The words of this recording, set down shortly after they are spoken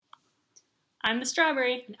I'm the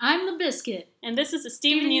Strawberry. And I'm the Biscuit. And this is the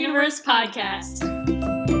Steven Universe Podcast.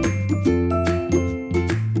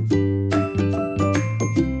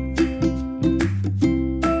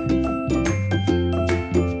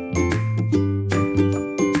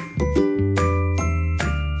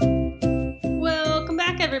 Welcome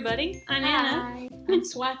back, everybody. I'm Anna. Hi. I'm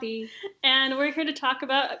Swati. And we're here to talk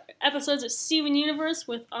about episodes of Steven Universe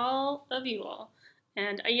with all of you all.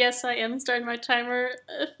 And yes, I am starting my timer.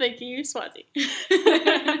 Thank you, Swati.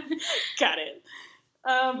 Got it.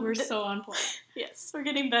 We're so on point. Yes, we're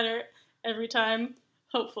getting better every time,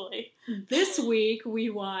 hopefully. This week we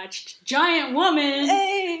watched Giant Woman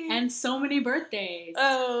and So Many Birthdays.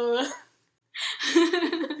 Oh.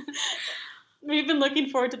 We've been looking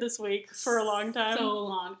forward to this week for a long time. So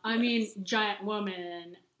long. I mean, Giant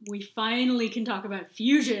Woman. We finally can talk about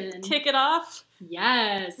fusion. Kick it off.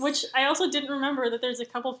 Yes. Which I also didn't remember that there's a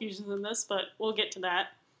couple fusions in this, but we'll get to that.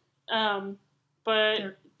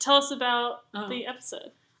 But tell us about the episode.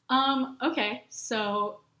 Okay,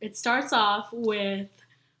 so it starts off with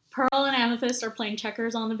Pearl and Amethyst are playing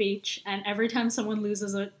checkers on the beach, and every time someone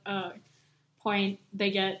loses a point, they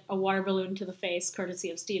get a water balloon to the face, courtesy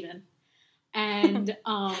of Steven. And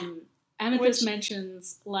Amethyst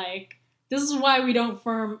mentions, like, this is why we don't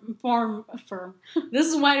This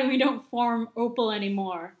is why we don't form Opal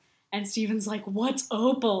anymore. And Steven's like, what's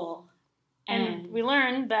Opal? And we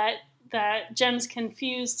learn that gems can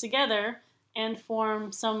fuse together and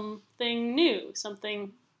form something new,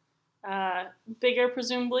 something bigger,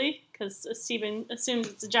 presumably, because Steven assumes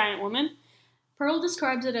it's a giant woman. Pearl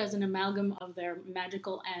describes it as an amalgam of their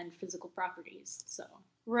magical and physical properties. So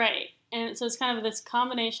right, and so it's kind of this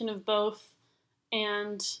combination of both,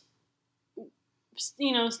 and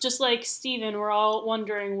you know, it's just like Steven, we're all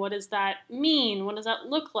wondering, what does that mean? What does that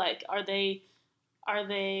look like? Are they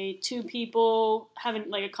two people having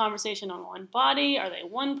like a conversation on one body? Are they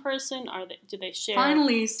one person? Do they share?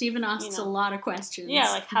 Finally, Steven asks a lot of questions.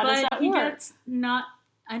 Yeah, like how does that work?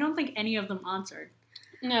 I don't think any of them answered.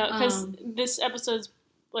 No, because this episode's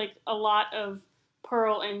like a lot of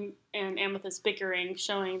Pearl and Amethyst bickering,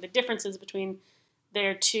 showing the differences between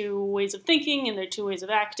their two ways of thinking and their two ways of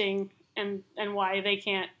acting, and why they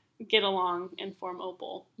can't get along and form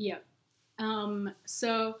Opal. Yeah.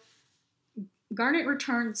 So Garnet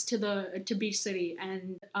returns to Beach City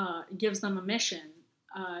and gives them a mission.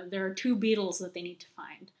 There are two beetles that they need to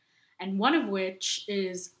find, and one of which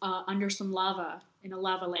is under some lava in a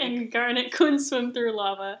lava lake. And Garnet couldn't swim through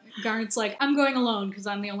lava. Garnet's like, I'm going alone because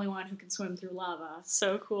I'm the only one who can swim through lava.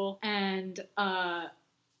 So cool. And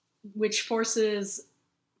which forces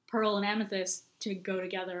Pearl and Amethyst to go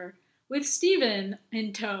together with Steven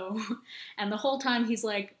in tow. And the whole time he's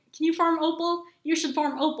like, can you form Opal? You should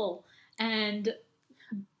form Opal. And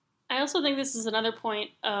I also think this is another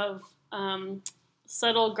point of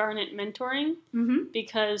subtle Garnet mentoring,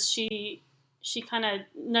 because she kind of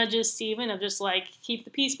nudges Steven of just like, keep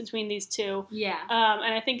the peace between these two. Yeah.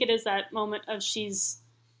 And I think it is that moment of she's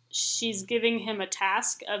giving him a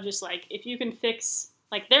task of just like, if you can fix,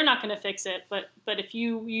 like, they're not going to fix it, but if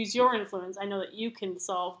you use your influence, I know that you can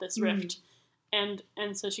solve this rift. And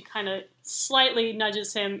so she kind of slightly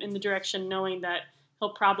nudges him in the direction, knowing that he'll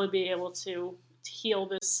probably be able to heal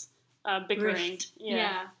this bickering. Rift.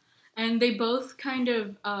 Yeah. And they both kind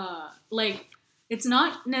of, like, it's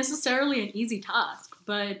not necessarily an easy task,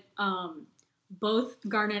 but both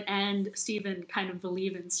Garnet and Steven kind of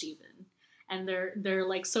believe in Steven. And they're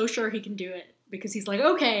like so sure he can do it. Because he's like,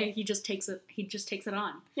 okay, he just takes it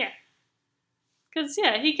on. Yeah. Because,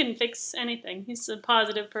 yeah, he can fix anything. He's a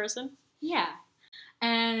positive person. Yeah.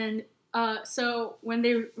 And so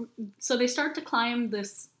they start to climb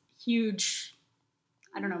this huge,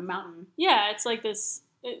 I don't know, mountain. Yeah, it's like this,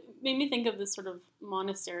 it made me think of this sort of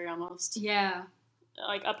monastery almost. Yeah.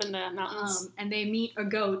 Like up in the mountains. And they meet a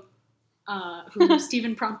goat who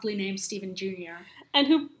Steven promptly names Steven Jr. And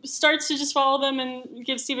who starts to just follow them and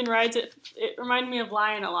give Steven rides. It reminded me of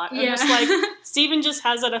Lion a lot. Yeah. Just like, Steven just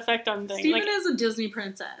has that effect on things. Steven like, is a Disney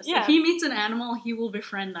princess. Yeah. If he meets an animal, he will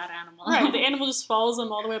befriend that animal. Right, the animal just follows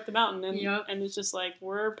him all the way up the mountain. And, yep. And it's just like,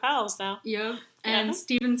 we're pals now. Yep. And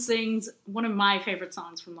Steven sings one of my favorite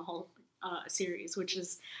songs from the whole series, which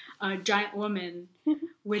is Giant Woman,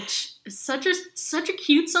 which is such a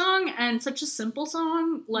cute song and such a simple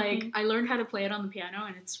song. Like, I learned how to play it on the piano,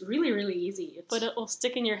 and it's really, really easy. But it will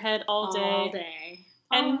stick in your head all day. All day.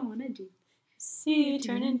 And all I want to do. See you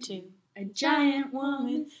turn into a giant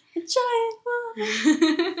woman. A giant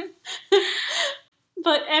woman.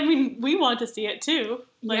 But, I mean, we want to see it, too.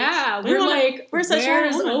 Like, yeah, we're such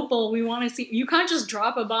where's woman. Opal? We want to see. You can't just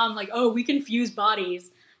drop a bomb like, oh, we can fuse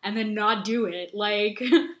bodies and then not do it. Like,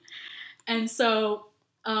 And so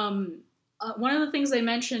one of the things they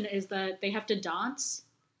mention is that they have to dance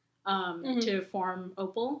to form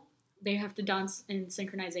Opal. They have to dance in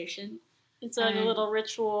synchronization. It's like a little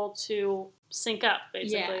ritual to sync up,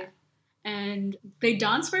 basically. Yeah. And they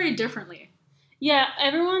dance very differently. Yeah,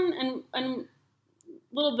 everyone, and a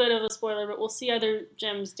little bit of a spoiler, but we'll see other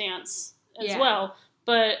gems dance as well.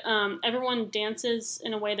 But everyone dances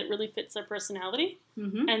in a way that really fits their personality.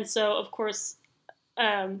 Mm-hmm. And so, of course,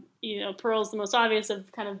 Pearl's the most obvious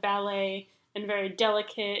of kind of ballet and very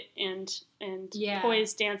delicate and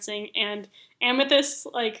poised dancing. And Amethyst,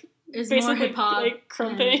 is basically more hip-hop,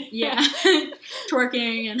 crumping.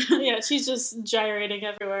 Twerking. And she's just gyrating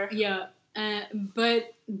everywhere. Yeah.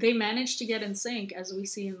 But they managed to get in sync, as we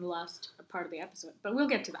see in the last part of the episode. But we'll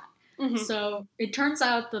get to that. Mm-hmm. So it turns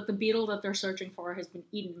out that the beetle that they're searching for has been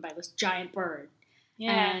eaten by this giant bird.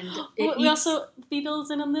 Yeah. And the beetle's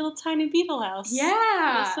in a little tiny beetle house.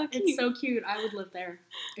 Yeah. It's so cute. I would live there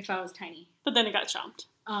if I was tiny. But then it got chomped.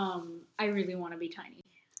 I really want to be tiny.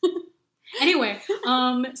 Anyway,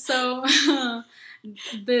 so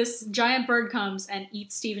this giant bird comes and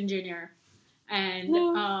eats Steven Jr.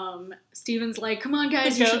 And Steven's like, come on,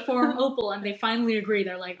 guys, you should form Opal. And they finally agree.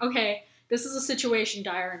 They're like, okay, this is a situation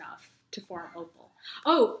dire enough to form Opal.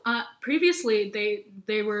 Oh, previously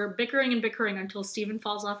they were bickering until Steven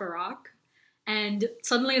falls off a rock. And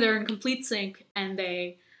suddenly they're in complete sync and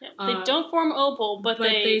they don't form Opal, but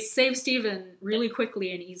they save Steven really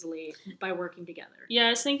quickly and easily by working together. Yeah,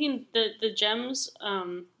 I was thinking the gems,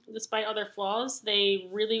 despite other flaws, they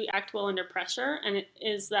really act well under pressure. And it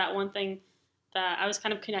is that one thing that I was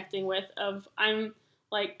kind of connecting with of I'm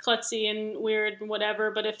klutzy and weird and whatever,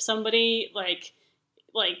 but if somebody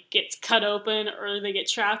gets cut open or they get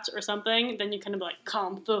trapped or something, then you kind of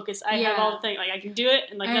calm, focus. I have all the things, I can do it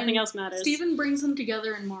and nothing else matters. Steven brings them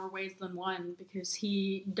together in more ways than one because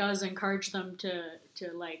he does encourage them to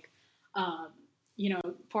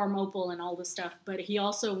form Opal and all this stuff, but he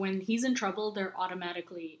also, when he's in trouble, they're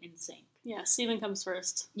automatically in sync. Yeah, Steven comes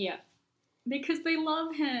first. Yeah. Because they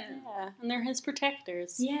love him. Yeah, and they're his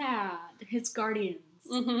protectors. Yeah, they're his guardians.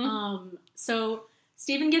 Mm-hmm. So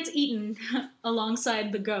Steven gets eaten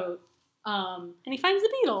alongside the goat. And he finds the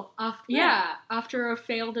beetle. After a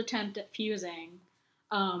failed attempt at fusing,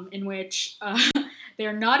 in which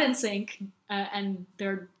they're not in sync and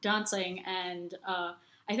they're dancing. And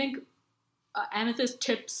I think Amethyst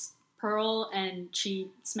tips Pearl and she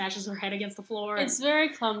smashes her head against the floor. It's very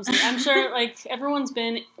clumsy. I'm sure everyone's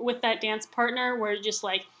been with that dance partner where just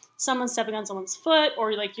someone's stepping on someone's foot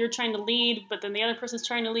or you're trying to lead but then the other person's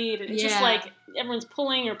trying to lead and it's just everyone's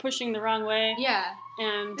pulling or pushing the wrong way. Yeah.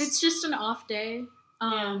 And it's just an off day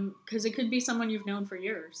because it could be someone you've known for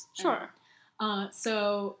years. Sure. But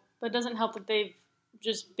it doesn't help that they've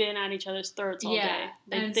just been at each other's throats all day.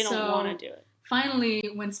 They don't want to do it.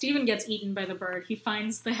 Finally, when Steven gets eaten by the bird, he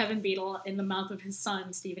finds the heaven beetle in the mouth of his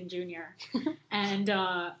son, Steven Jr. And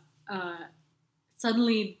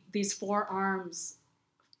suddenly these four arms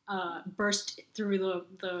burst through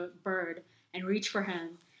the bird and reach for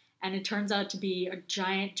him. And it turns out to be a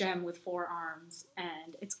giant gem with four arms.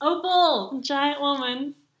 And it's Opal! Giant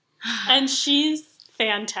woman. And she's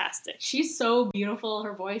fantastic. She's so beautiful.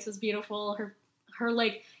 Her voice is beautiful. Her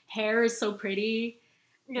hair is so pretty.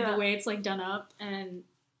 Yeah. The way it's done up, and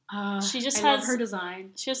she just love her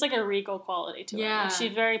design. She has a regal quality to her.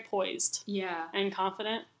 She's very poised. Yeah, and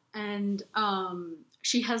confident. And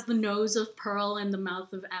she has the nose of Pearl and the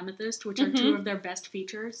mouth of Amethyst, which are two of their best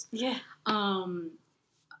features. Yeah.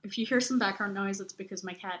 If you hear some background noise, it's because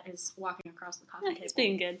my cat is walking across the coffee table. It's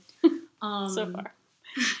being good so far.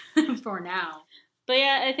 For now. But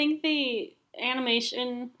yeah, I think the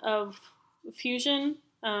animation of Fusion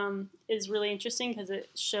is really interesting because it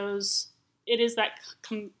shows it is that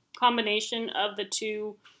combination of the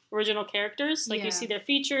two original characters. You see their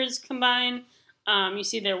features combine, you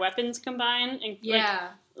see their weapons combine, and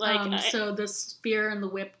so the spear and the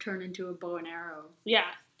whip turn into a bow and arrow. Yeah,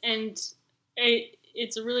 and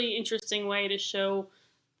it's a really interesting way to show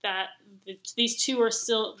that these two are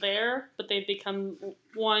still there, but they've become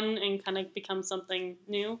one and kind of become something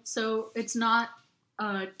new. So it's not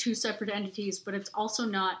two separate entities, but it's also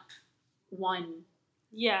not one.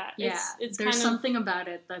 Yeah, it's there's something about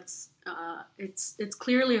it that's it's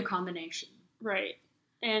clearly a combination, right?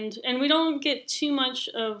 And we don't get too much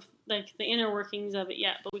of the inner workings of it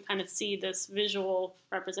yet, but we kind of see this visual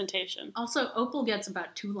representation. Also, Opal gets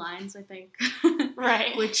about 2 lines, I think,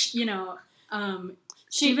 right? Which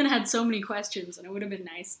Steven had so many questions, and it would have been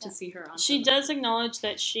nice to see her on. She does acknowledge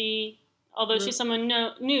that although she's someone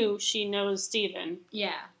new, she knows Steven.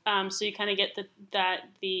 Yeah. So you kind of get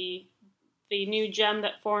the the new gem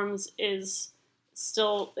that forms is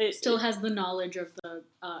still has the knowledge of the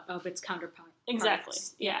of its counterpart. Exactly.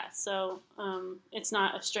 Yeah. So it's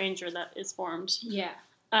not a stranger that is formed. Yeah.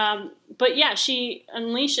 But yeah, she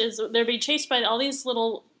unleashes. They're being chased by all these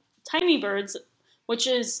little tiny birds, which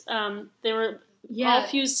is they were all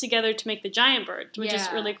fused together to make the giant bird, which is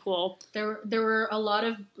really cool. There were a lot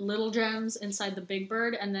of little gems inside the big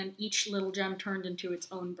bird, and then each little gem turned into its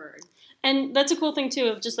own bird. And that's a cool thing too.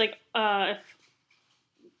 Of just like if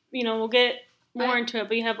we'll get more into it,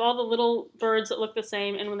 but you have all the little birds that look the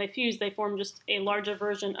same, and when they fuse, they form just a larger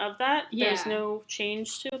version of that. Yeah. There's no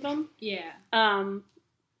change to them. Yeah.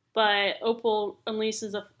 But Opal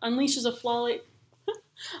unleashes a volley.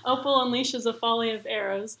 Opal unleashes a volley of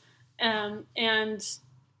arrows, and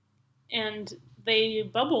they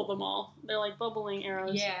bubble them all. They're like bubbling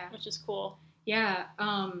arrows. Yeah. Which is cool. Yeah.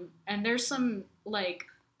 And there's some like,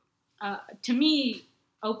 to me,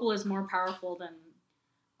 Opal is more powerful than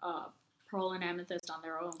Pearl and Amethyst on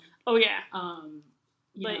their own. Oh yeah.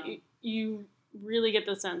 You really get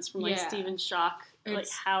the sense from like Stephen's shock, like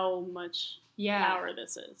how much power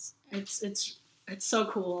this is. It's so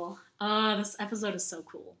cool. This episode is so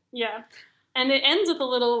cool. Yeah, and it ends with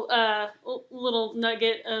a little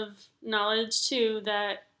nugget of knowledge too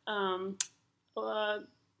that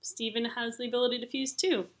Stephen has the ability to fuse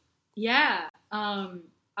too. Yeah.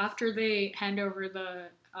 After they hand over the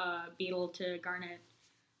beetle to Garnet,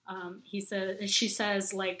 she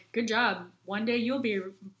says like, "Good job. One day you'll be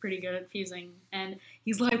pretty good at fusing." And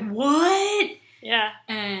he's like, "What?" Yeah.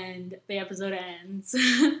 And the episode ends.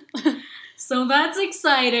 So that's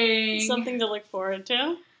exciting. Something to look forward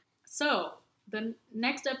to. So, the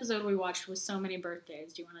next episode we watched was So Many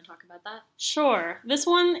Birthdays. Do you want to talk about that? Sure. This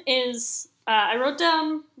one is, I wrote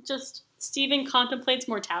down just Stephen contemplates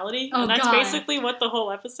mortality. Oh, and that's God. Basically what the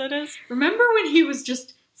whole episode is. Remember when he was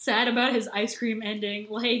just sad about his ice cream ending?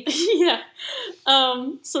 Like, yeah.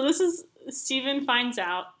 So this is, Stephen finds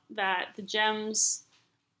out that the gems,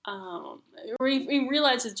 he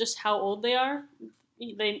realizes just how old they are.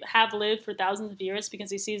 They have lived for thousands of years because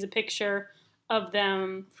he sees a picture of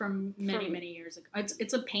them from many years ago.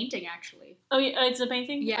 It's a painting, actually. Oh, yeah, it's a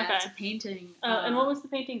painting? Yeah, okay. It's a painting. And what was the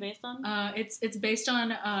painting based on? It's based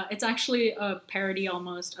on, it's actually a parody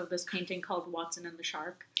almost of this painting called Watson and the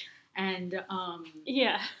Shark. And,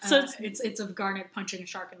 yeah, so it's of Garnet punching a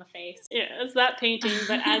shark in the face. Yeah, it's that painting,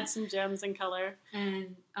 but adds some gems and color.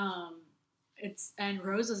 And, and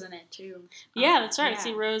Rose is in it too. Yeah, that's right. Yeah.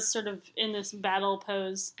 See Rose sort of in this battle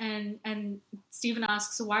pose. And Stephen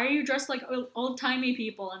asks, "Why are you dressed like old-timey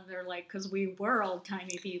people?" And they're like, "Because we were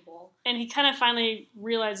old-timey people." And he kind of finally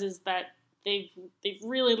realizes that they've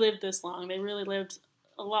really lived this long. They really lived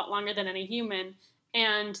a lot longer than any human.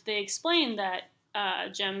 And they explain that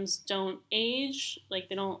gems don't age, like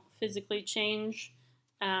they don't physically change.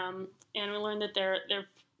 And we learn that they're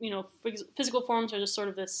physical forms are just sort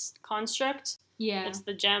of this construct. Yeah. It's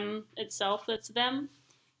the gem itself that's them.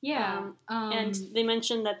 Yeah. And they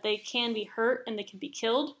mentioned that they can be hurt and they can be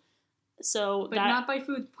killed. But not by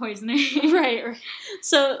food poisoning. Right.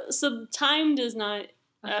 So time does not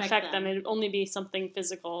affect them. It would only be something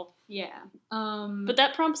physical. Yeah. But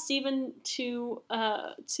that prompts Stephen to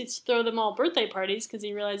throw them all birthday parties because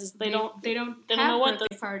he realizes they don't know what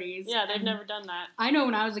birthday parties. Yeah, they've never done that. I know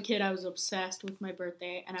when I was a kid, I was obsessed with my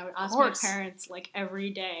birthday, and I would ask my parents like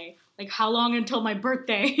every day, like, how long until my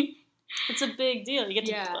birthday? It's a big deal. You get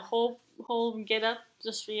to the whole get up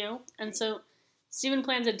just for you, and so Stephen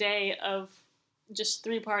plans a day of just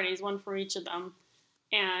 3 parties, one for each of them.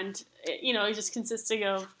 And, it just consisting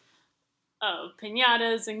of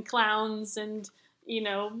piñatas and clowns and,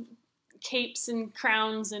 capes and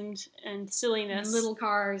crowns and silliness. And little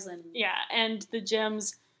cars. Yeah, and the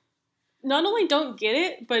gems not only don't get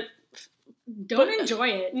it, but don't enjoy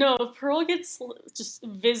it. No, Pearl gets just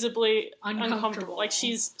visibly uncomfortable. Like,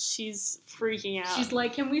 she's freaking out. She's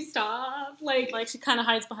like, "Can we stop?" Like she kind of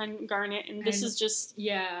hides behind Garnet, and this is just...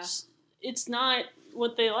 Yeah. It's not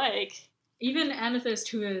what they like. Even Amethyst,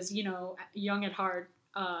 who is, young at heart,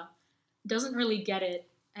 doesn't really get it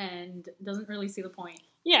and doesn't really see the point.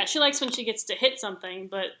 Yeah, she likes when she gets to hit something,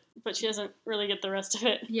 but she doesn't really get the rest of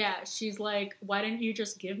it. Yeah, she's like, "Why didn't you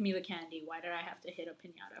just give me the candy? Why did I have to hit a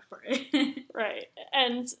piñata for it?" Right.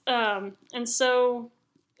 And so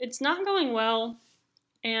it's not going well,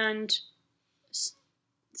 and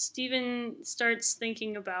Stephen starts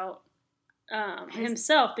thinking about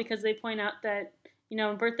himself because they point out that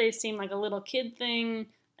birthdays seem like a little kid thing.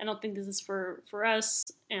 I don't think this is for us.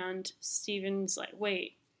 And Stephen's like,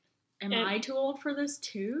 wait. Am I too old for this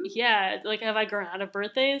too? Yeah. Like, have I grown out of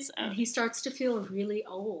birthdays? And he starts to feel really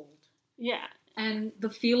old. Yeah. And the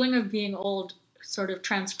feeling of being old sort of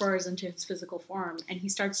transfers into his physical form, and he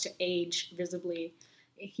starts to age visibly.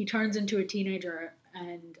 He turns into a teenager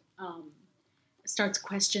and starts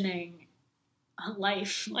questioning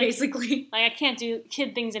life, basically. Like, I can't do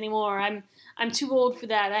kid things anymore. I'm too old for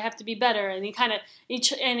that. I have to be better. And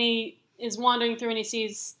he is wandering through and he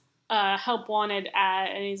sees help wanted ad,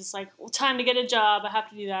 and he's just like, well, time to get a job. I have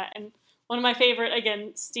to do that. And one of my favorite,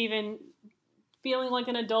 again, Steven feeling like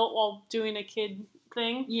an adult while doing a kid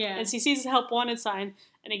thing. Yeah. And so he sees the help wanted sign,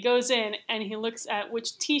 and he goes in and he looks at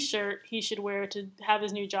which t-shirt he should wear to have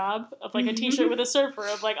his new job, of like a t-shirt with a surfer,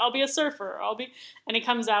 of like, I'll be a surfer, and he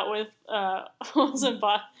comes out with what was it,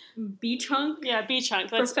 beach hunk? Yeah, beach hunk.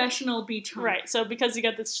 That's professional beach hunk. Right. So because he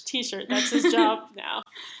got this t-shirt, that's his job now.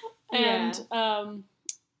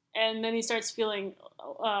 And then he starts feeling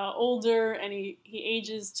older, and he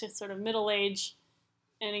ages to sort of middle age,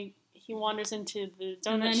 and he wanders into the donut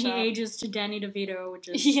shop. And then he ages to Danny DeVito, which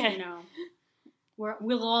is, you know,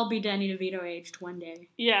 we'll all be Danny DeVito aged one day.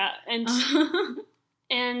 Yeah,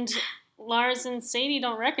 and Lars and Sadie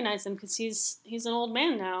don't recognize him because he's an old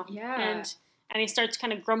man now. Yeah. And he starts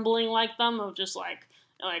kind of grumbling like them, of just like,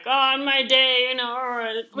 oh, on my day, you know,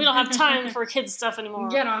 or we don't have time for kids stuff anymore.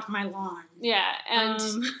 Get off my lawn. Yeah, and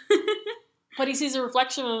but he sees a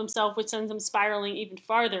reflection of himself, which sends him spiraling even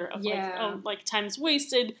farther. Of like time's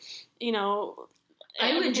wasted, you know.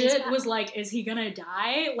 I legit was like, is he gonna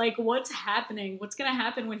die? Like, what's happening? What's gonna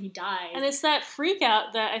happen when he dies? And it's that freak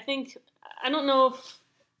out that I don't know if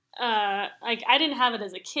like, I didn't have it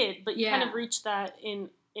as a kid, but you kind of reach that in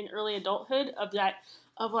early adulthood of like,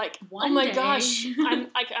 oh my gosh, I'm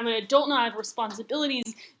an adult now, I have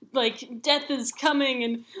responsibilities, like, death is coming,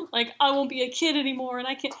 and like, I won't be a kid anymore, and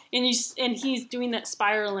I can't, and he's doing that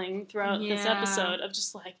spiraling throughout this episode of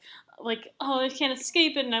just like, oh, I can't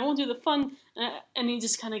escape it, and I won't do the fun, and he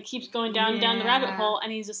just kind of keeps going down the rabbit hole,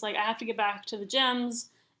 and he's just like, I have to get back to the gems,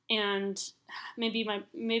 and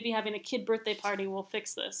maybe having a kid birthday party will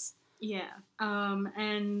fix this. Yeah.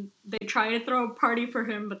 And they try to throw a party for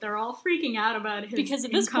him, but they're all freaking out about his because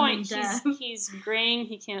at this point death. he's graying,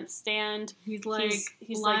 he can't stand. He's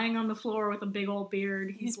lying on the floor with a big old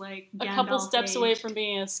beard. He's like a couple steps away from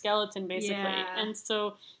being a skeleton, basically. Yeah. And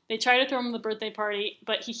so they try to throw him the birthday party,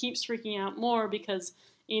 but he keeps freaking out more because,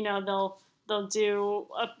 you know, they'll do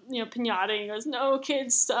a piñata, and he goes, no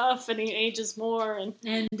kids stuff, and he ages more,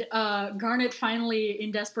 and Garnet finally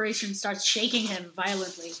in desperation starts shaking him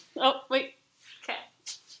violently. Oh wait, okay.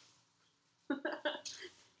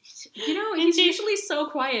 You know, he's usually so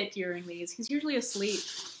quiet during these. He's usually asleep.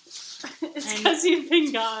 It's because you've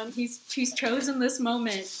been gone. He's chosen this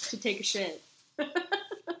moment to take a shit.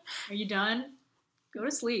 Are you done? Go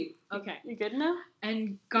to sleep. Okay. You good now?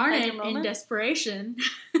 And Garnet, in desperation,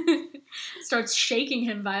 starts shaking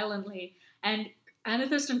him violently. And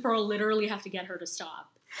Amethyst and Pearl literally have to get her to stop.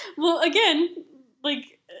 Well, again,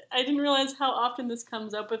 like, I didn't realize how often this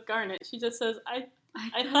comes up with Garnet. She just says, I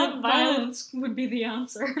thought violence would be the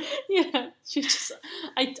answer. Yeah. She just,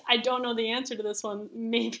 I don't know the answer to this one.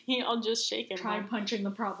 Maybe I'll just shake him. Try punching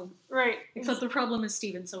the problem. Right. Except the problem is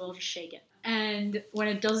Steven, so we'll just shake it. And when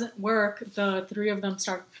it doesn't work, the three of them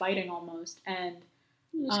start fighting almost. And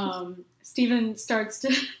Steven starts to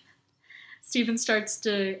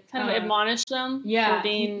kind of admonish them. Yeah, for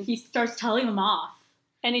being... he starts telling them off.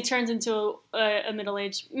 And he turns into a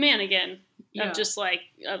middle-aged man again. Of just like,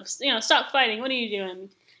 stop fighting. What are you doing?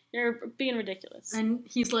 You're being ridiculous. And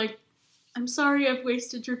he's like, I'm sorry I've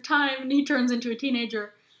wasted your time. And he turns into a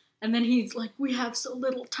teenager. And then he's like, we have so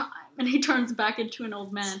little time. And he turns back into an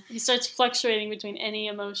old man. He starts fluctuating between any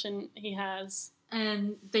emotion he has.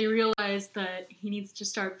 And they realize that he needs to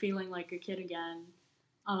start feeling like a kid again.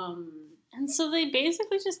 And so they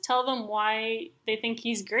basically just tell them why they think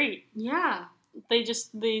he's great. Yeah. They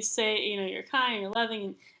say, you're kind, you're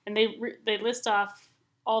loving, and they list off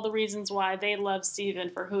all the reasons why they love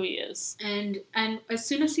Steven for who he is. And as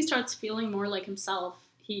soon as he starts feeling more like himself,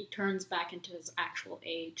 he turns back into his actual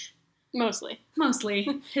age. Mostly.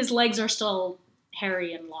 His legs are still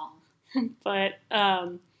hairy and long. But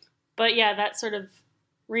yeah, that sort of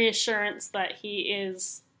reassurance that he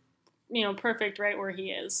is, perfect right where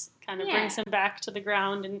he is kind of brings him back to the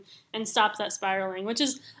ground and stops that spiraling, which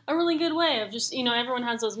is a really good way of just, everyone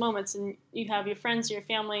has those moments, and you have your friends or your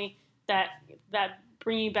family that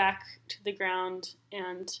bring you back to the ground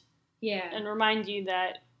and remind you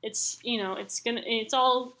that it's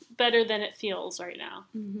all better than it feels right now.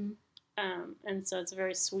 Mm-hmm. And so it's a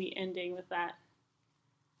very sweet ending with that.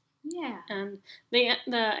 Yeah. And the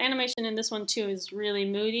animation in this one too is really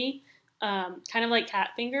moody, kind of like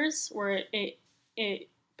Cat Fingers, where it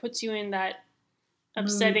puts you in that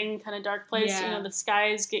upsetting kind of dark place. Yeah. You know, the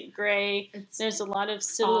skies get gray. There's a lot of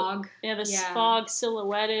fog. Fog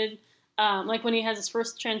silhouetted. Like when he has his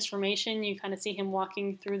first transformation, you kind of see him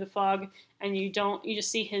walking through the fog, and you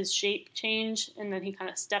just see his shape change, and then he kind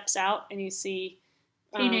of steps out, and you see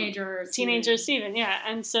teenager Steven. Yeah,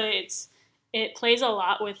 and so it plays a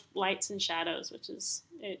lot with lights and shadows, which is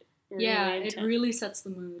really intense. It really sets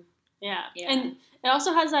the mood. Yeah, and it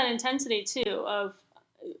also has that intensity too of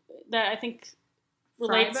that I think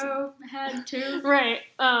relates. Fribo had too, right?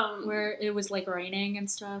 Where it was like raining and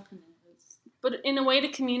stuff, and but in a way to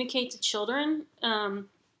communicate to children,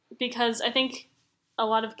 because I think a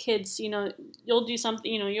lot of kids, you know, you'll do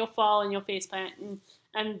something, you know, you'll fall and you'll face plant,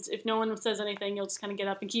 and if no one says anything, you'll just kind of get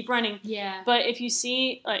up and keep running. Yeah. But if you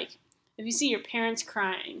see your parents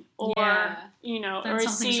crying, or you know, then or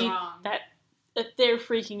see wrong. that they're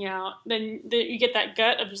freaking out, then you get that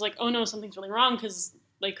gut of just like, oh no, something's really wrong because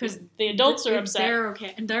the adults are upset. They're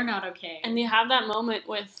okay, and they're not okay. And you have that moment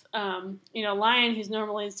with, you know, Lion, who's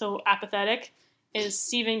normally so apathetic, is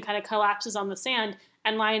Steven kind of collapses on the sand,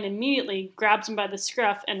 and Lion immediately grabs him by the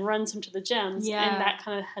scruff and runs him to the gems. Yeah. And that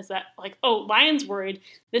kind of has that, like, oh, Lion's worried.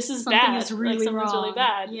 This is bad. Something's really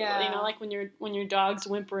bad. Yeah. You know, like when your dog's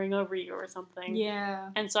whimpering over you or something. Yeah.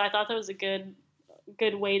 And so I thought that was a good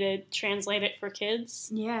way to translate it for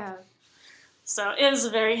kids. Yeah. So it was a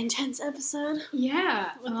very intense episode.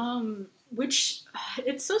 Yeah. Which,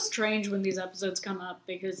 it's so strange when these episodes come up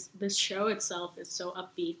because this show itself is so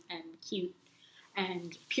upbeat and cute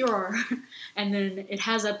and pure. And then it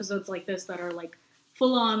has episodes like this that are like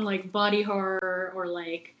full on like body horror or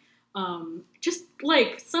like just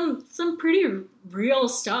like some pretty real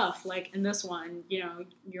stuff. Like in this one, you know,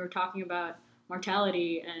 you're talking about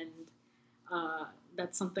mortality, and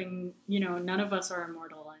that's something, you know, none of us are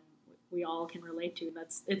immortal and we all can relate to.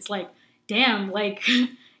 It's like, damn, like,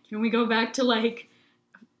 can we go back to like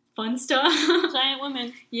fun stuff? Giant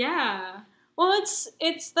women. Yeah. Well,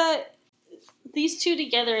 it's that these two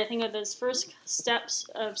together, I think, are those first steps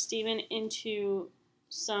of Steven into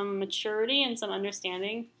some maturity and some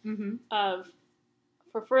understanding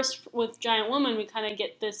first with Giant Woman, we kind of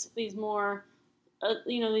get these more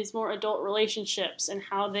adult relationships and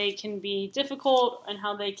how they can be difficult and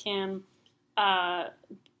how they can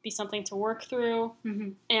be something to work through.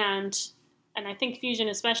 And I think Fusion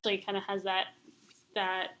especially kind of has that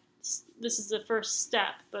this is the first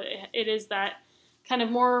step, but it is that kind of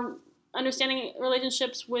more understanding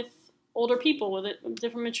relationships with older people with a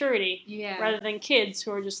different maturity, rather than kids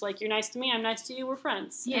who are just like, you're nice to me, I'm nice to you, we're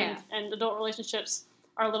friends. And adult relationships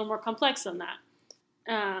are a little more complex than that.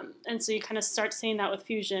 And so you kind of start seeing that with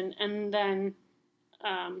Fusion, and then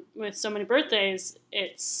with So Many Birthdays,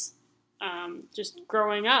 it's just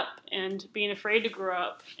growing up and being afraid to grow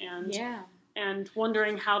up, and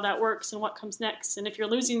wondering how that works and what comes next, and if you're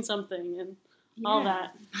losing something and all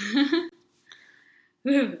that.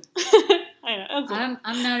 I know,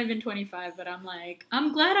 I'm not even 25, but I'm like,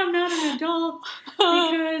 I'm glad I'm not an adult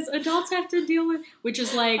because adults have to deal with, which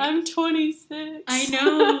is like, I'm 26. I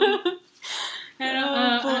know.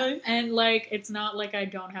 And, and like, it's not like I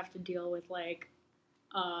don't have to deal with like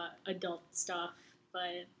adult stuff,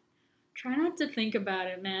 but try not to think about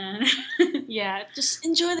it, man. Yeah, just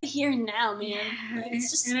enjoy the here and now, man. Yeah, it's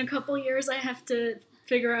just, in a couple years, I have to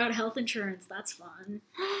figure out health insurance. That's fun.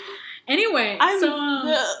 Anyway,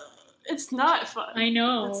 it's not fun. I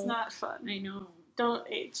know. It's not fun. I know. Don't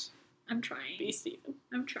age. I'm trying. Be Steven.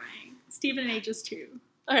 I'm trying. Steven ages too.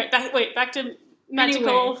 Okay, back to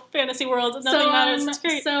magical fantasy worlds. Nothing matters. It's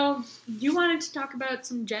great. So, you wanted to talk about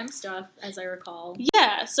some gem stuff, as I recall.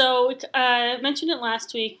 Yeah, so I mentioned it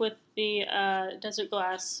last week with the Desert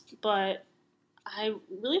Glass, but I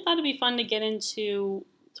really thought it'd be fun to get into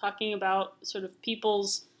talking about sort of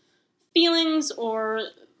people's feelings or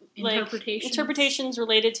interpretations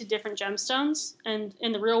related to different gemstones and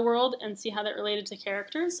in the real world, and see how that related to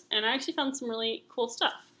characters. And I actually found some really cool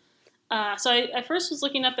stuff. So I first was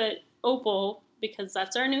looking up at Opal, because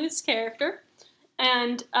that's our newest character.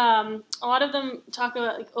 And a lot of them talk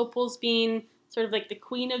about like Opal's being sort of like the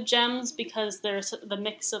queen of gems because there's the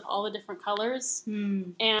mix of all the different colors.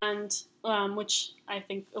 And which I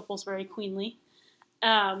think Opal's very queenly.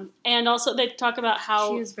 And also they talk about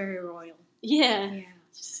how... She is very royal. Yeah.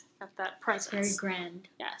 She's got that presence. Very grand.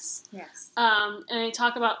 Yes. And they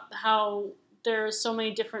talk about how there's so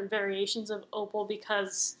many different variations of Opal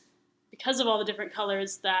because of all the different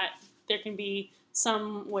colors, that there can be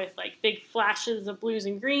some with like big flashes of blues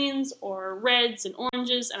and greens or reds and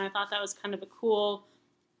oranges, and I thought that was kind of a cool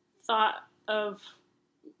thought of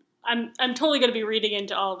I'm totally going to be reading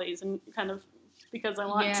into all these and kind of because I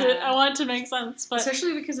want to make sense. But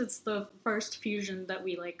especially because it's the first fusion that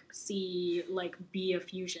we like see like be a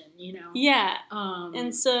fusion, you know? Yeah.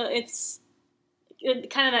 And so it's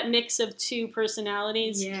kind of that mix of two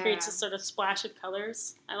personalities creates a sort of splash of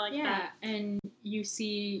colors. I like that. Yeah, and you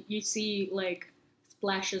see like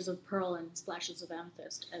splashes of pearl and splashes of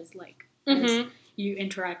amethyst as like as you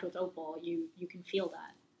interact with Opal, you can feel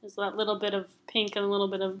that. There's that little bit of pink and a little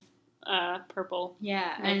bit of purple.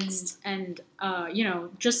 Yeah, mixed. and you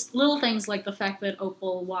know, just little things like the fact that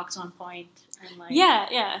Opal walks on point and like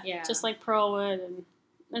yeah, just like Pearl would, and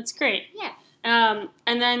that's great. Yeah.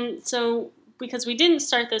 And then so because we didn't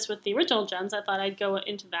start this with the original gems, I thought I'd go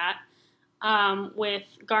into that with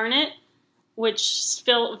Garnet, which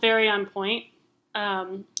felt very on point.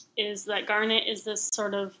 Is that Garnet is this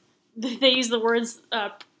sort of, they use the words,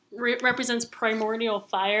 represents primordial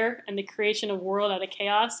fire and the creation of world out of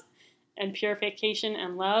chaos and purification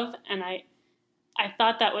and love. And I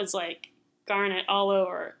thought that was like Garnet all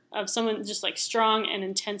over, of someone just like strong and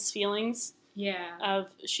intense feelings. Yeah.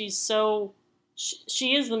 She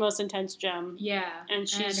is the most intense gem. Yeah. And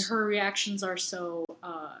her reactions are so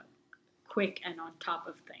quick and on top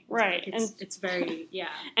of things. Right. Like it's very, yeah.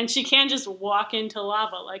 And she can just walk into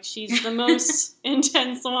lava. Like, she's the most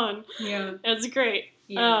intense one. Yeah. It's great.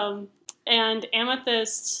 Yeah. And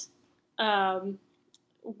Amethyst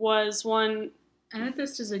was one...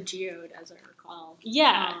 Amethyst is a geode, as I recall.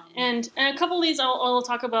 Yeah. And a couple of these I'll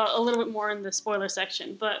talk about a little bit more in the spoiler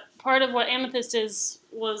section. But part of what Amethyst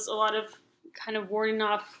was a lot of kind of warding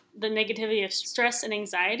off the negativity of stress and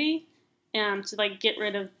anxiety, to like get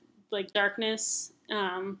rid of like darkness,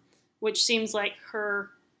 which seems like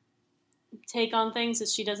her take on things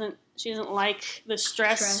is she doesn't like the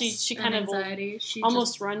stress. She kind of anxiety. She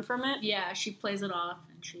almost run from it. Yeah, she plays it off,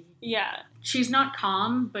 and she's not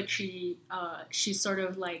calm, but she's sort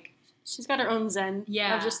of like, she's got her own zen.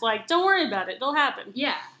 Yeah, of just like, don't worry about it, it'll happen.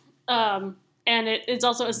 Yeah. And it's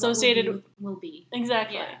also associated will be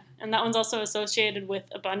exactly. Yeah. And that one's also associated with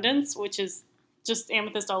abundance, which is just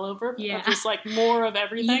amethyst all over. Yeah. Just like more of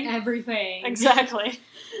everything. Eat everything. Exactly.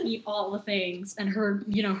 Eat all the things. And her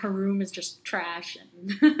room is just trash.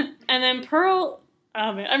 And then Pearl,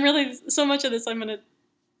 oh man, I'm really, so much of this I'm going to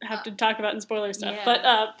have to talk about in spoiler stuff. Yeah.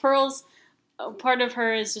 But Pearl's, part of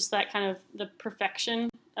her is just that kind of the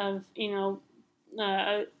perfection of,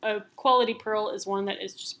 a quality pearl is one that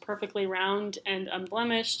is just perfectly round and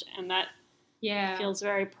unblemished, and that feels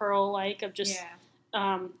very pearl-like, of just,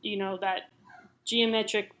 that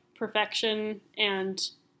geometric perfection and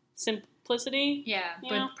simplicity. Yeah,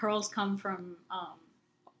 but pearls come from,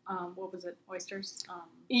 what was it, oysters?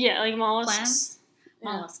 Like mollusks. Clams?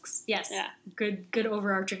 Mollusks, yes. Yeah. Good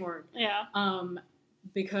overarching word. Yeah.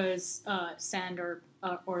 Because sand or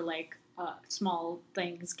like small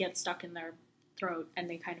things get stuck in their throat, and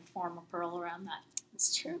they kind of form a pearl around that.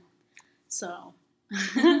 It's true. So.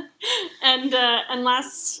 And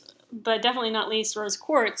last, but definitely not least, rose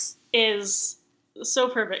quartz is so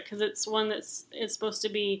perfect because it's one it's supposed to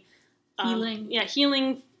be healing. Yeah,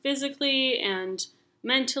 healing physically and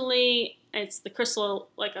mentally. It's the crystal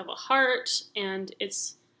like of a heart, and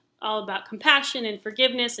it's all about compassion and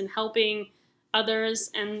forgiveness and helping others,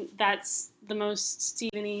 and that's the most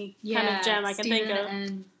Stephen-y kind of gem I can think of.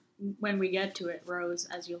 And when we get to it, Rose,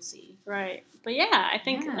 as you'll see. Right. But yeah, I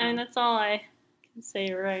think, and that's all I can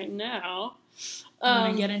say right now.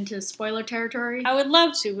 Want to get into spoiler territory? I would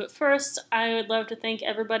love to, but first, I would love to thank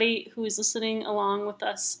everybody who is listening along with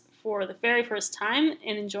us for the very first time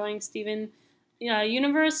and enjoying Steven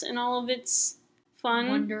Universe and all of its fun.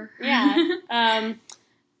 Wonder. Yeah.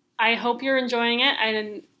 I hope you're enjoying it.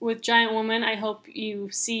 And with Giant Woman, I hope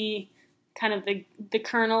you see kind of the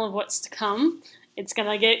kernel of what's to come. It's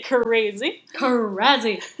going to get crazy.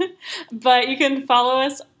 Crazy. But you can follow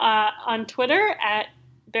us on Twitter at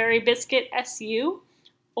BerryBiscuitSU,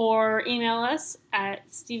 or email us at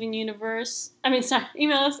email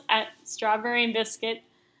us at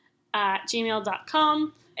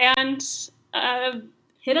strawberryandbiscuit@gmail.com. And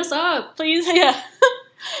hit us up, please. Yeah.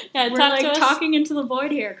 Yeah, we're like talking into the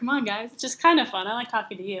void here. Come on, guys. It's just kind of fun. I like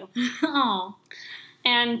talking to you. Aw.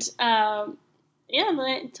 And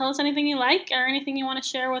tell us anything you like or anything you want to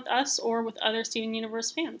share with us or with other Steven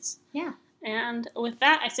Universe fans. Yeah. And with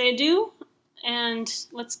that, I say adieu, and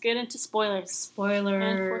let's get into spoilers. Spoilers.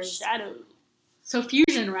 And foreshadow. So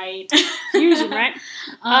fusion, right? Fusion, right?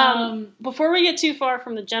 Before we get too far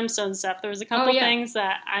from the gemstone stuff, there was a couple things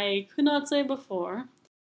that I could not say before.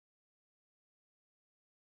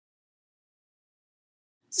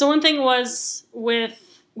 So one thing was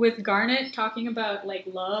with with Garnet talking about like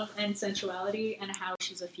love and sensuality and how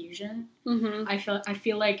she's a fusion, Mm-hmm. I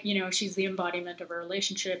feel like, you know, she's the embodiment of a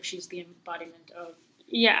relationship. She's the embodiment of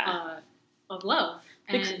love.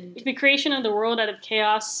 And The creation of the world out of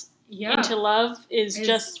chaos into love is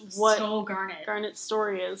just what so Garnet's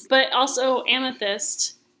story is. But also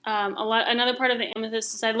Amethyst. Another part of the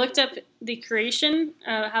Amethyst is I looked up the creation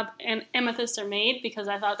how amethysts are made because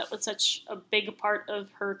I thought that was such a big part of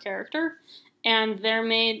her character. And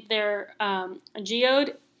they're a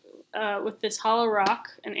geode with this hollow rock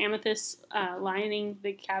and amethyst lining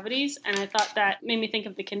the cavities, and I thought that made me think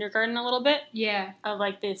of the kindergarten a little bit. Yeah. Of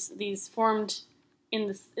like these formed in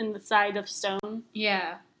the side of stone.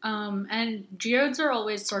 Yeah. And geodes are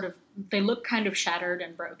always sort of, they look kind of shattered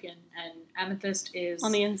and broken, and amethyst is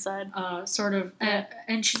on the inside. Sort of,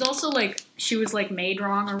 and she's also like, she was like made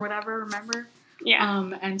wrong or whatever, remember?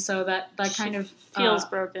 Yeah. And so that kind of feels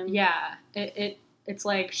broken. Yeah. It's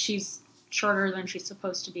like she's shorter than she's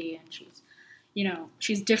supposed to be, and she's, you know,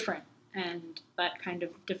 she's different, and that kind of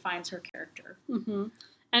defines her character. Mm-hmm.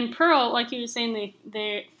 And Pearl, like you were saying,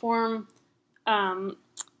 they form,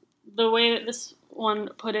 the way that this one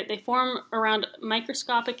put it, they form around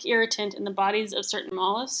microscopic irritant in the bodies of certain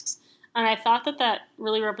mollusks, and I thought that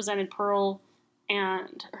really represented Pearl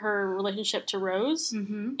and her relationship to Rose,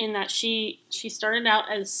 in that she started out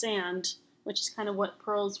as sand, which is kind of what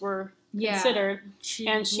pearls were considered.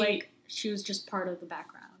 She was just part of the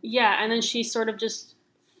background. Yeah, and then she sort of just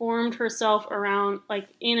formed herself around, like,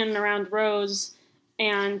 in and around Rose,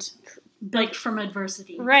 and built from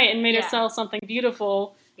adversity. Right, and made herself something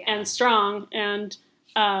beautiful and strong, and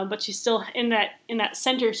but she's still in that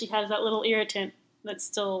center. She has that little irritant that's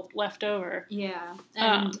still left over. Yeah,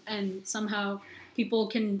 and somehow people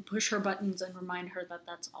can push her buttons and remind her that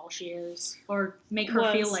that's all she is, or make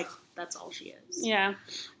her feel like that's all she is. Yeah.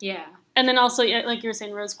 Yeah. And then also, like you were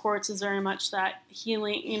saying, rose quartz is very much that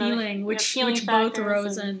healing, which both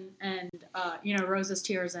Rose and you know, Rose's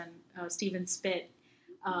tears and Stephen's spit,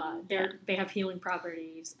 they have healing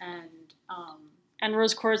properties, and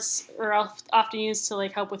rose quartz are often used to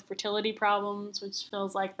like help with fertility problems, which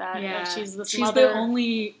feels like that. Yeah, like she's the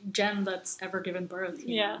only gem that's ever given birth.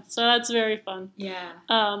 You know? So that's very fun. Yeah.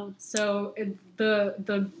 So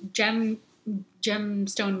the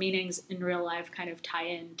gemstone meanings in real life kind of tie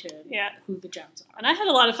into who the gems are. And I had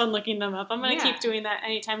a lot of fun looking them up. I'm going to keep doing that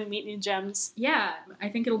anytime we meet new gems. Yeah, I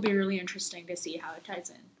think it'll be really interesting to see how it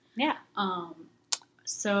ties in. Yeah.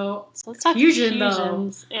 So let's talk fusion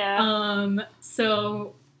fusions. Though. Yeah.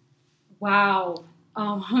 So wow.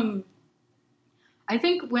 I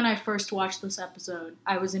think when I first watched this episode,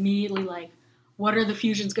 I was immediately like, what are the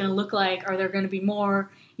fusions going to look like? Are there going to be more?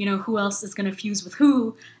 You know, who else is going to fuse with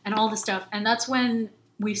who? And all this stuff. And that's when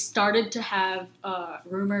we started to have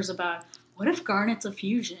rumors about, what if Garnet's a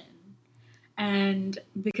fusion? And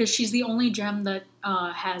because she's the only gem that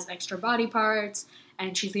has extra body parts,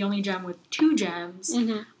 and she's the only gem with 2 gems,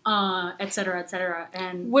 et cetera, et cetera.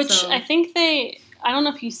 And which I think I don't know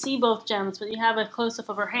if you see both gems, but you have a close-up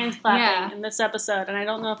of her hands clapping in this episode, and I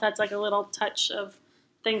don't know if that's like a little touch of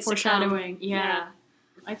things foreshadowing. To come. Yeah.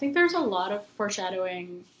 I think there's a lot of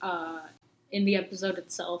foreshadowing in the episode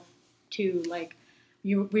itself, too. Like,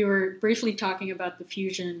 we were briefly talking about the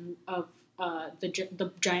fusion of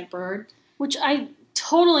the giant bird. Which I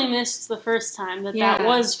totally missed the first time that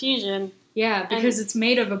was fusion. Yeah, because it's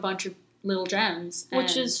made of a bunch of little gems.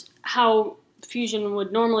 Which is how fusion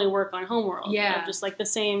would normally work on Homeworld. Yeah. Just like the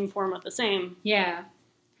same form of the same. Yeah.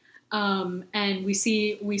 And we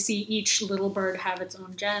see each little bird have its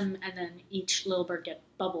own gem, and then each little bird get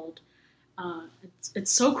bubbled. It's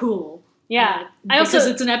so cool. Yeah. Because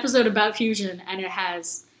it's an episode about fusion, and it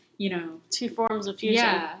has, 2 forms of fusion.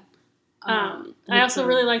 Yeah. I also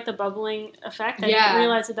really like the bubbling effect. I didn't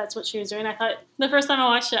realize that that's what she was doing. I thought, the first time I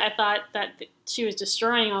watched it, I thought that she was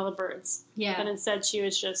destroying all the birds. Yeah. But instead she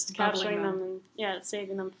was just capturing them and,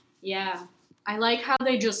 saving them. Yeah. I like how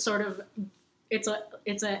they just sort of, it's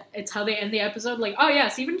how they end the episode, like, oh yeah,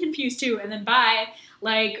 Stephen confused too, and then bye,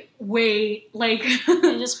 like, wait, like.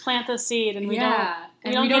 They just plant the seed, and we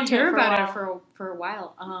don't hear about it for a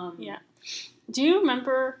while. Yeah. Do you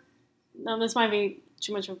remember, this might be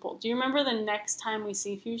too much of a pull. Do you remember the next time we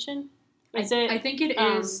see fusion? I think it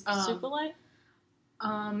is Succolite?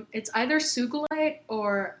 It's either Succolite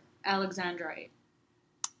or Alexandrite.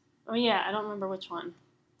 Oh yeah, I don't remember which one.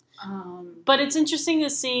 But it's interesting to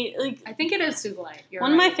see. Like, I think it is Succolite.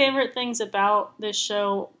 One of my favorite things about this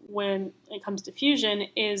show when it comes to fusion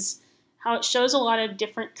is how it shows a lot of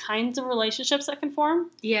different kinds of relationships that can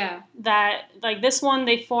form. Yeah. That, like this one,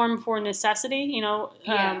 they form for necessity. You know,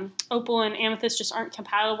 Yeah. Opal and Amethyst just aren't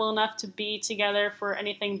compatible enough to be together for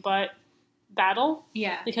anything but battle.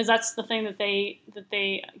 Yeah. Because that's the thing that they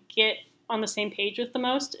get on the same page with the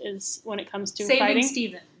most is when it comes to fighting.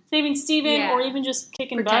 Saving Steven, Yeah. or even just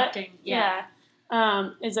kicking protecting. butt. Yeah.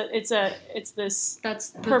 It's this that's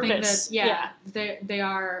the purpose. thing that they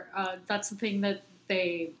are that's the thing that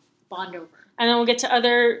they bond over. And then we'll get to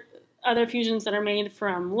other fusions that are made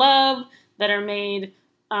from love, that are made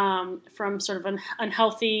from sort of an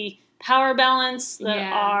unhealthy power balance,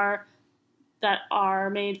 that are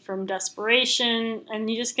made from desperation, and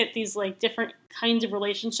you just get these like different kinds of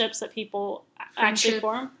relationships that people actually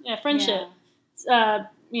form. Yeah, friendship. Yeah.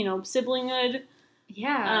 Siblinghood.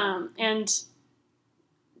 Yeah. And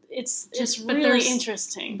it's really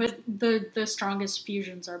interesting. But the strongest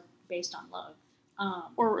fusions are based on love.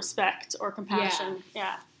 Or respect or compassion.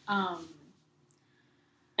 Yeah.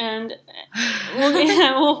 And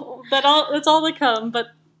that's all to come,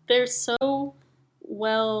 but they're so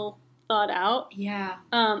well thought out. Yeah.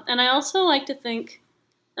 And I also like to think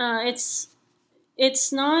it's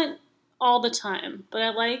not all the time, but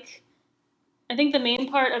I think the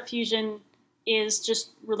main part of fusion is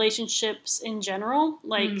just relationships in general.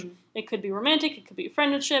 Like it could be romantic, it could be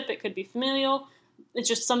friendship, it could be familial. It's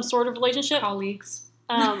just some sort of relationship. Colleagues.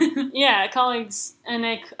 Yeah, colleagues. And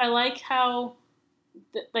I like how,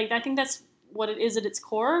 I think that's what it is at its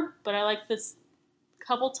core, but I like this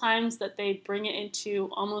couple times that they bring it into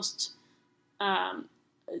almost a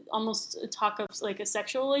talk of like a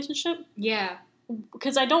sexual relationship. Yeah.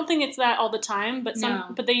 Because I don't think it's that all the time, but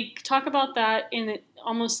but they talk about that in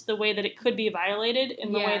almost the way that it could be violated,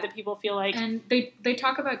 in the way that people feel like. And they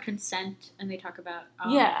talk about consent, and they talk about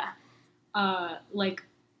like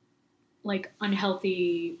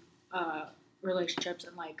unhealthy relationships,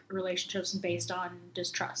 and like relationships based on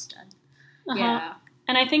distrust, and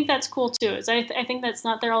and I think that's cool too. Is I think that's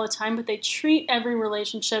not there all the time, but they treat every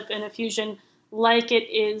relationship in a fusion like it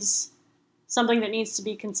is something that needs to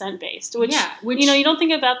be consent based, which you don't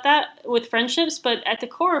think about that with friendships, but at the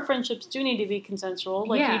core of friendships do need to be consensual.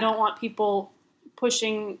 Like you don't want people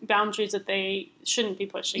pushing boundaries that they shouldn't be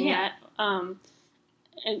pushing yet. And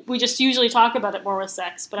we just usually talk about it more with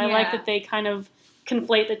sex, but I like that they kind of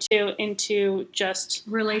conflate the two into just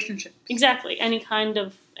relationships. Exactly, any kind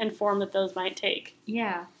of and form that those might take.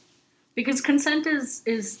 Yeah, because consent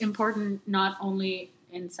is important not only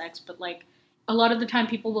in sex, but like a lot of the time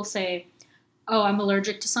people will say, oh, I'm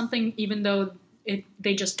allergic to something, even though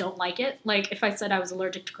they just don't like it. Like, if I said I was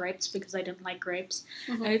allergic to grapes because I didn't like grapes,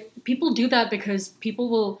 people do that because people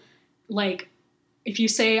will, like, if you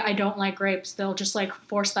say I don't like grapes, they'll just, like,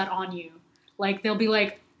 force that on you. Like, they'll be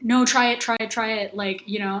like, no, try it, like,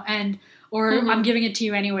 and, or I'm giving it to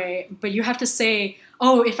you anyway, but you have to say,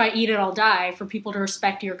 oh, if I eat it, I'll die, for people to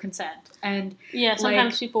respect your consent. And, yeah,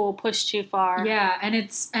 sometimes people will push too far. Yeah,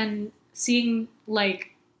 and seeing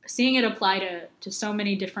it apply to so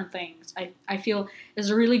many different things, I feel is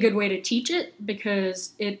a really good way to teach it,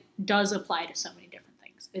 because it does apply to so many different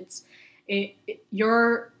things.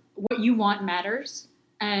 What you want matters,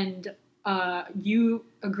 and you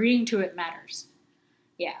agreeing to it matters.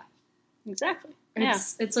 Yeah. Exactly.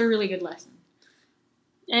 It's a really good lesson.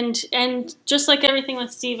 And just like everything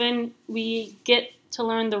with Steven, we get to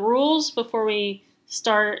learn the rules before we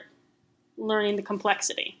start learning the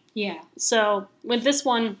complexity. Yeah. So with this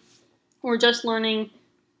one, we're just learning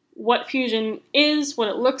what fusion is, what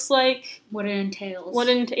it looks like, what it entails.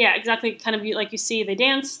 Yeah, exactly. Kind of like you see, they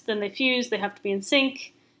dance, then they fuse. They have to be in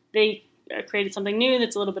sync. They created something new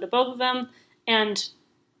that's a little bit of both of them, and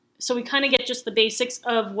so we kind of get just the basics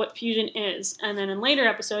of what fusion is, and then in later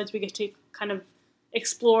episodes we get to kind of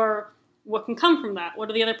explore what can come from that. What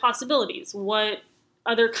are the other possibilities? What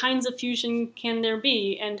other kinds of fusion can there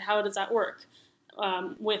be, and how does that work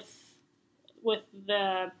with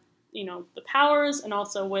the the powers, and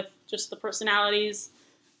also with just the personalities,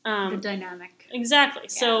 the dynamic. Exactly. Yeah.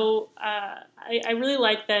 So I really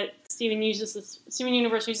like that Steven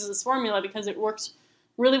Universe uses this formula, because it works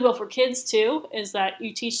really well for kids too. Is that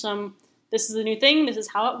you teach them, this is a new thing, this is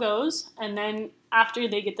how it goes, and then after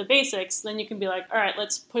they get the basics, then you can be like, all right,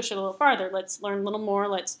 let's push it a little farther. Let's learn a little more.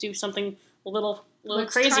 Let's do something a little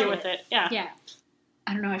crazier with it. Yeah. Yeah.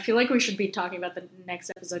 I don't know. I feel like we should be talking about the next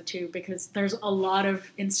episode too, because there's a lot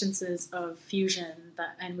of instances of fusion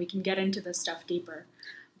and we can get into this stuff deeper.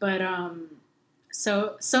 But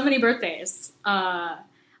so many birthdays.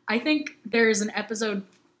 I think there's an episode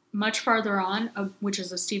much farther on, which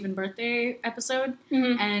is a Steven birthday episode,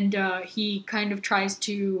 and he kind of tries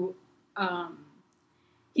to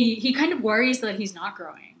he kind of worries that he's not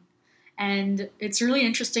growing. And it's really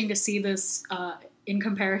interesting to see this in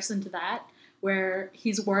comparison to that, where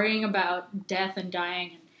he's worrying about death and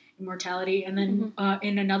dying and immortality. And then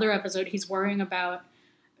in another episode, he's worrying about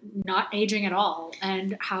not aging at all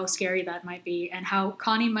and how scary that might be and how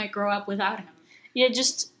Connie might grow up without him. Yeah,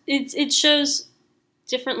 just it shows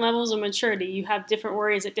different levels of maturity. You have different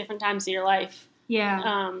worries at different times of your life.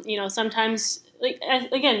 Yeah. Sometimes, like,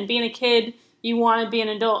 again, being a kid, you want to be an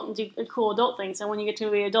adult and do cool adult things. And when you get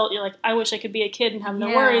to be an adult, you're like, I wish I could be a kid and have no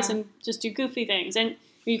worries and just do goofy things. And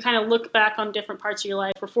you kind of look back on different parts of your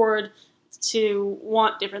life or forward to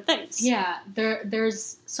want different things. Yeah,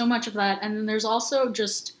 there's so much of that. And then there's also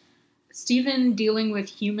just Steven dealing with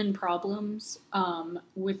human problems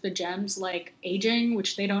with the gems, like aging,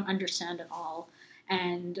 which they don't understand at all.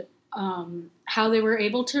 And how they were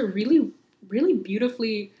able to really, really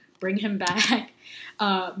beautifully bring him back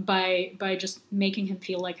by just making him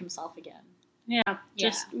feel like himself again. Yeah,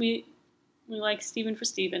 just we like Steven for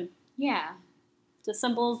Steven. Yeah. It's as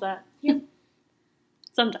simple as that. Yep.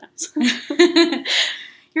 Sometimes.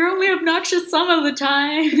 You're only obnoxious some of the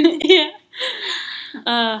time.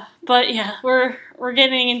 Yeah. But yeah, we're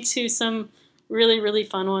getting into some really, really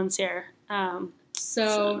fun ones here.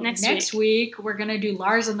 So next week we're gonna do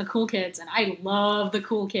Lars and the Cool Kids, and I love the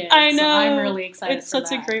Cool Kids. I know. So I'm really excited. It's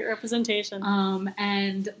such a great representation.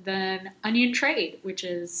 And then Onion Trade, which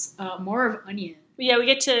is more of Onion. Yeah, we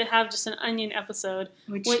get to have just an Onion episode,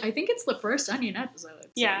 which I think it's the first Onion episode. So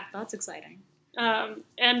yeah, that's exciting.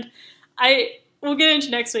 And we'll get into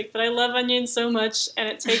next week, but I love Onion so much, and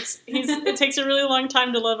it takes a really long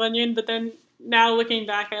time to love Onion, but then now looking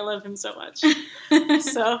back, I love him so much.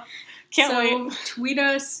 So. Can't wait. Tweet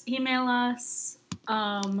us, email us.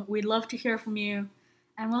 We'd love to hear from you.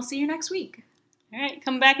 And we'll see you next week. All right.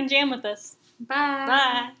 Come back and jam with us. Bye.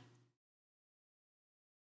 Bye.